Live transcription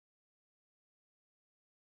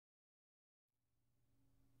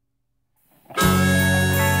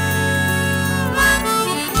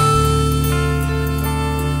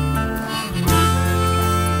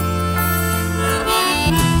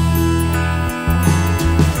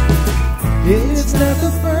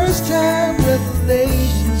first time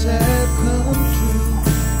revelations have come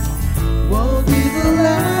true. Won't be the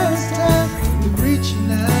last time we're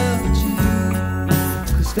reaching out to you.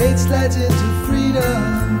 'Cause fate slides into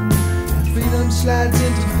freedom, and freedom slides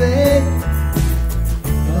into faith.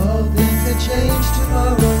 All things that change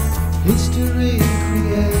tomorrow, history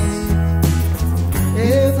creates.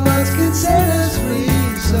 If hearts can set us free,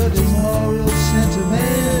 so does moral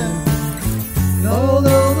sentiment. And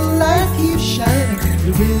although the light keeps shining,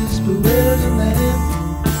 there is bewilderment.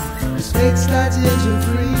 'Cause fate slides into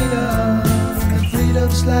freedom, and freedom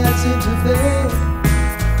slides into faith.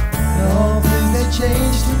 And all things that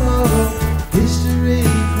change tomorrow, history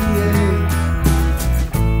creates.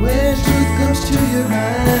 When truth comes to your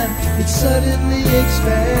mind, it suddenly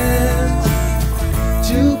expands.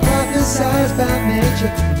 To prophesize by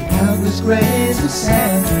nature, countless grains of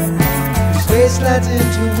sand. Space slides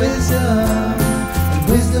into wisdom, and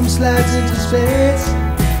wisdom slides into space.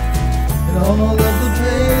 And all of the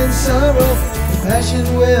pain and sorrow, compassion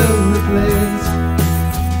will replace.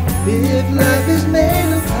 If life is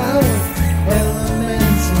made of power,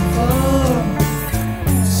 elements and form,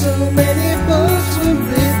 so many books were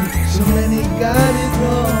written, so many got it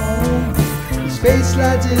wrong. Space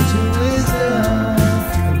slides into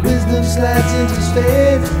wisdom, wisdom slides into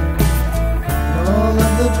space. And all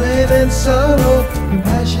of the pain and sorrow,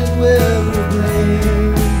 compassion will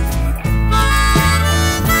replace.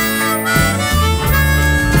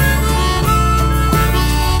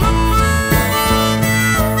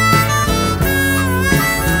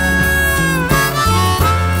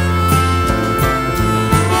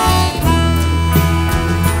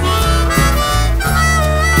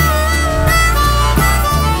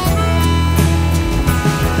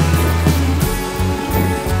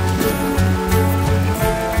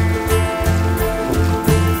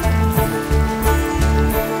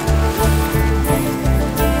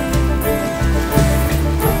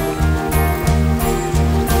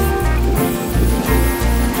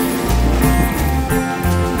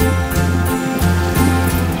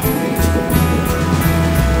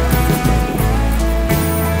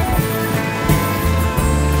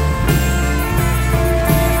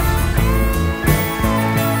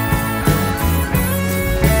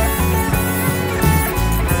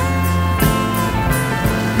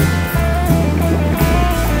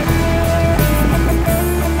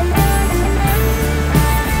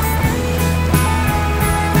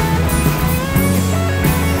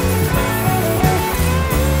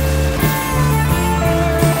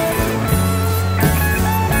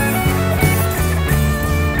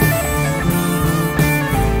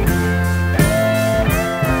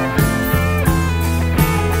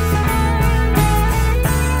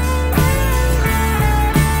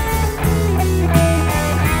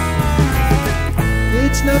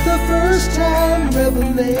 It's not the first time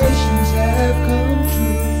revelations have come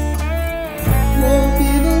true. Won't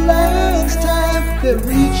be the last time they're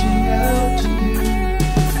reaching out to you.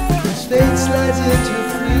 'Cause fate slides into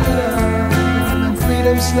freedom, and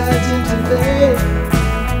freedom slides into faith.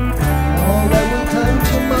 All that will come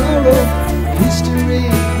tomorrow, history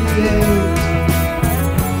creates.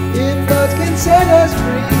 If God can set us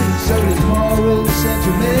free, so does moral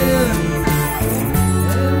sentiment.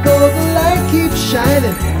 Though the light keeps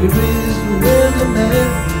shining, there is bewilderment.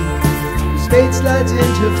 Fate slides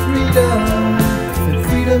into freedom, and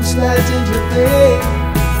freedom slides into faith.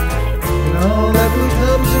 And all that will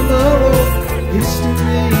come tomorrow,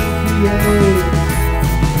 history creates.